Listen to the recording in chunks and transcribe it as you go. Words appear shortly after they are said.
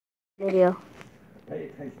Video.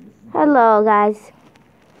 Hello guys.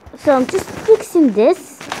 So I'm just fixing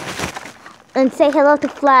this and say hello to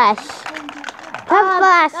Flash. Come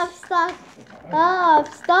Flash. I'm stuck. Oh, I'm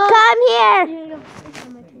stuck. Come here.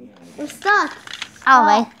 I'm stuck. Oh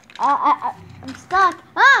my. I'm stuck.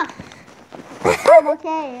 Ah! I'm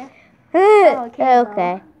okay.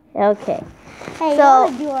 Okay. Okay. Hey, So-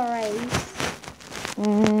 you want to do a race?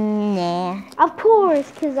 Nah. Of course,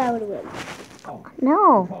 because I would win.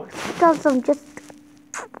 No. Because I'm just.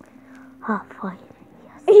 Oh, fine.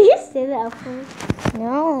 You say that, of course.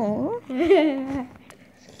 No.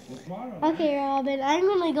 Okay, Robin, I'm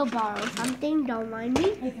going to go borrow something. Don't mind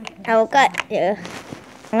me. Okay. Yeah.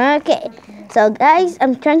 Okay. So guys,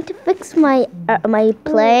 I'm trying to fix my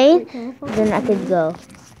plane. Then I could go.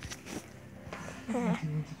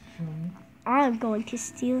 I'm going to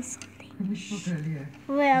steal something.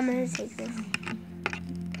 Wait, I'm going to take this.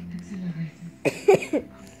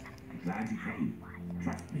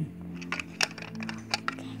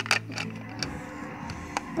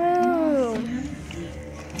 Boom.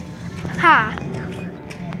 Ha.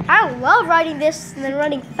 I love riding this and then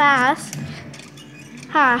running fast.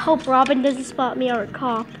 Ha, I hope Robin doesn't spot me or a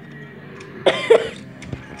cop.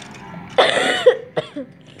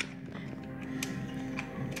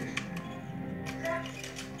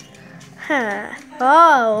 Huh.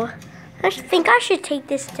 Oh. I think I should take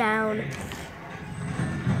this down.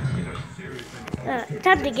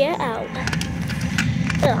 Time to get out.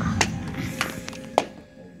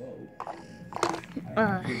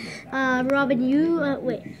 Ugh. Robin, you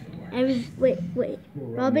wait. Wait.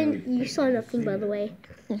 Robin, you saw nothing, by the way.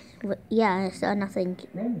 Yeah, I saw nothing.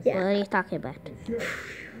 Yeah. What are you talking about?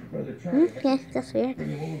 Yeah, that's weird.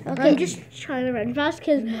 Okay. I'm just trying to run fast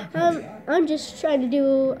because I'm just trying to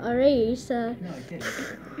do a race.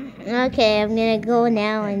 Okay, I'm gonna go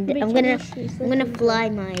now, and I'm gonna fly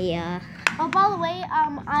my Oh, by the way,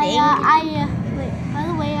 by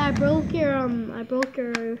the way, I broke your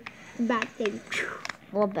bat thing.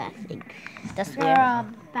 what bad thing? That's Or weird.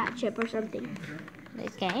 bat chip or something.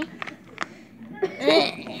 Okay.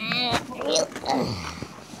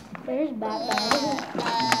 There's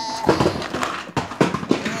bat.